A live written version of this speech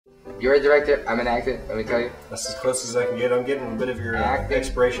You're a director. I'm an actor. Let me tell you. That's as close as I can get. I'm getting a bit of your Acting.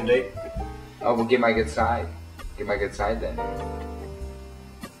 expiration date. Oh, well, get my good side. Get my good side then.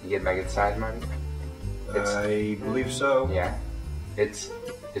 You get my good side, Marty? I believe so. Yeah. It's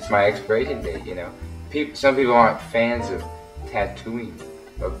my expiration date, you know. Some people aren't fans of tattooing,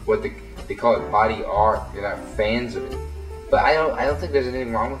 of what they call it body art. They're not fans of it. But I don't think there's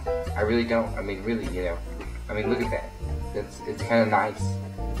anything wrong with it. I really don't. I mean, really, you know. I mean, look at that. It's kind of nice.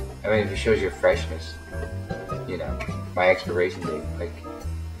 I mean, if it shows your freshness, you know, my expiration date. Like,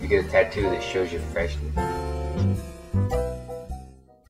 you get a tattoo that shows your freshness.